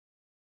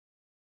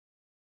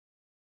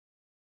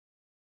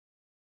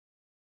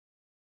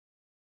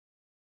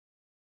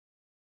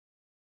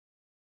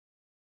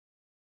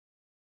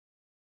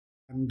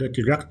I'm the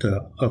director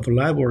of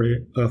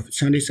Library of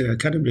Chinese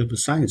Academy of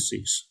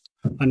Sciences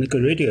and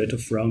graduated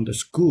from the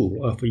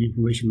School of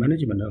Information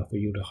Management of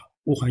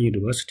Wuhan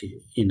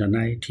University in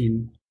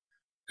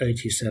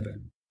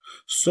 1987.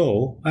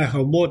 So I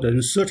have more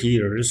than 30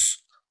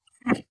 years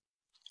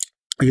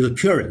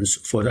experience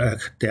for the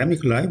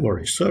academic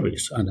library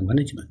service and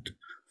management,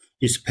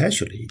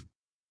 especially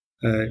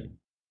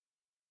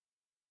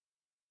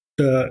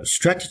the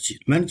strategy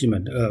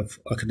management of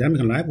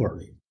academic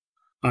library,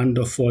 and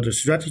for the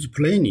strategy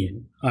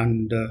planning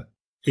and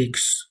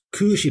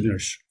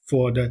executioners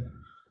for the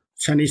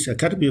Chinese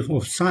Academy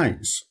of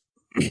Science,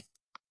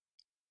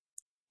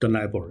 the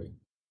library,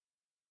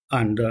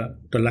 and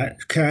the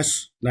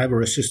CAS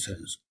library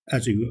systems.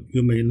 As you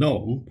may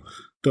know,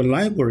 the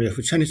Library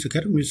of Chinese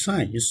Academy of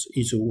Science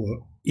is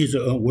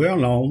a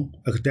well-known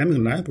academic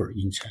library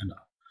in China,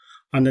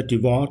 and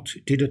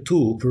devoted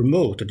to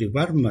promote the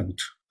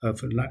development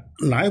of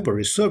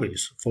library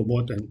service for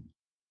more than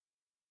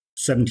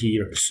 70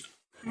 years,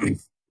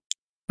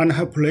 and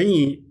have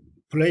played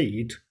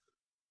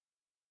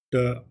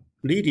the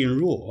leading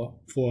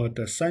role for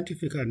the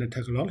scientific and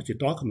technology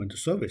document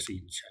service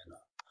in China.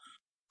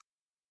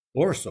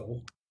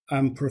 Also,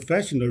 I'm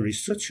professional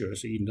researcher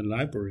in the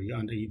library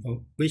and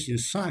information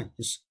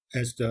science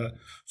as the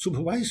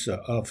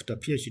supervisor of the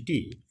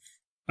PhD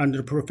and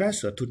the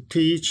professor to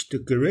teach the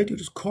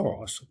graduate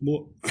course,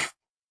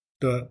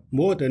 the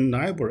Modern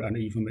Library and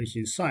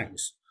Information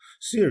Science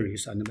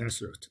series and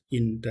method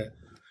in the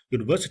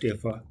University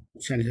of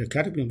Chinese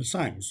Academy of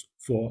Science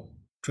for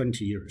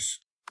 20 years.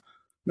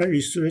 My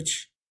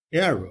research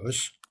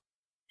areas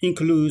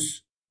include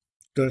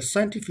the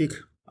scientific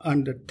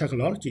and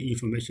technology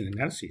information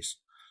analysis,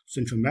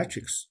 central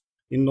metrics,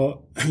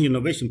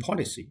 innovation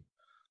policy,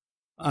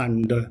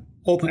 and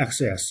open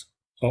access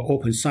or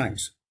open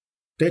science,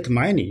 data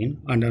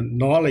mining and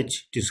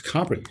knowledge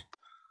discovery,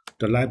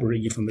 the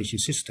library information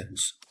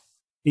systems,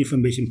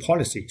 information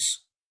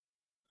policies.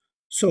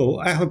 So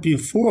I have been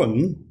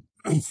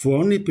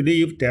firmly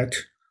believe that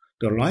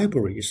the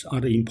libraries are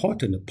the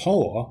important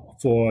power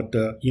for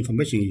the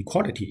information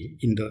equality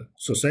in the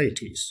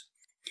societies.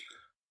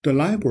 The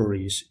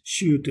libraries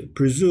should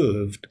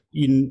preserve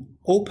in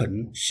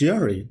open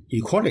sharing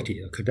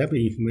equality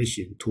academic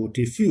information to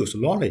diffuse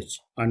knowledge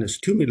and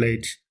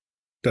stimulate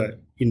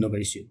the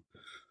innovation.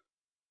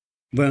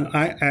 When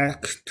I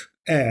act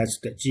as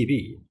the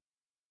GB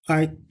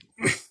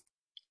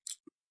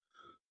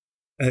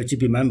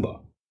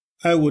member,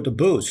 I would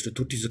boast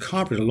to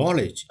discover the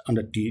knowledge and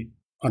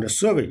the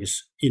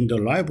service in the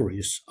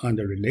libraries and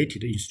the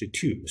related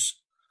institutes.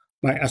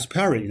 My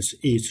experience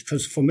is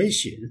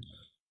transformation,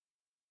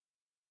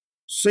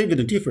 saving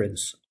the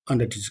difference,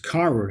 and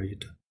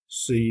discovered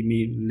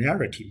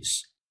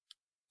similarities.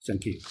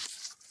 Thank you.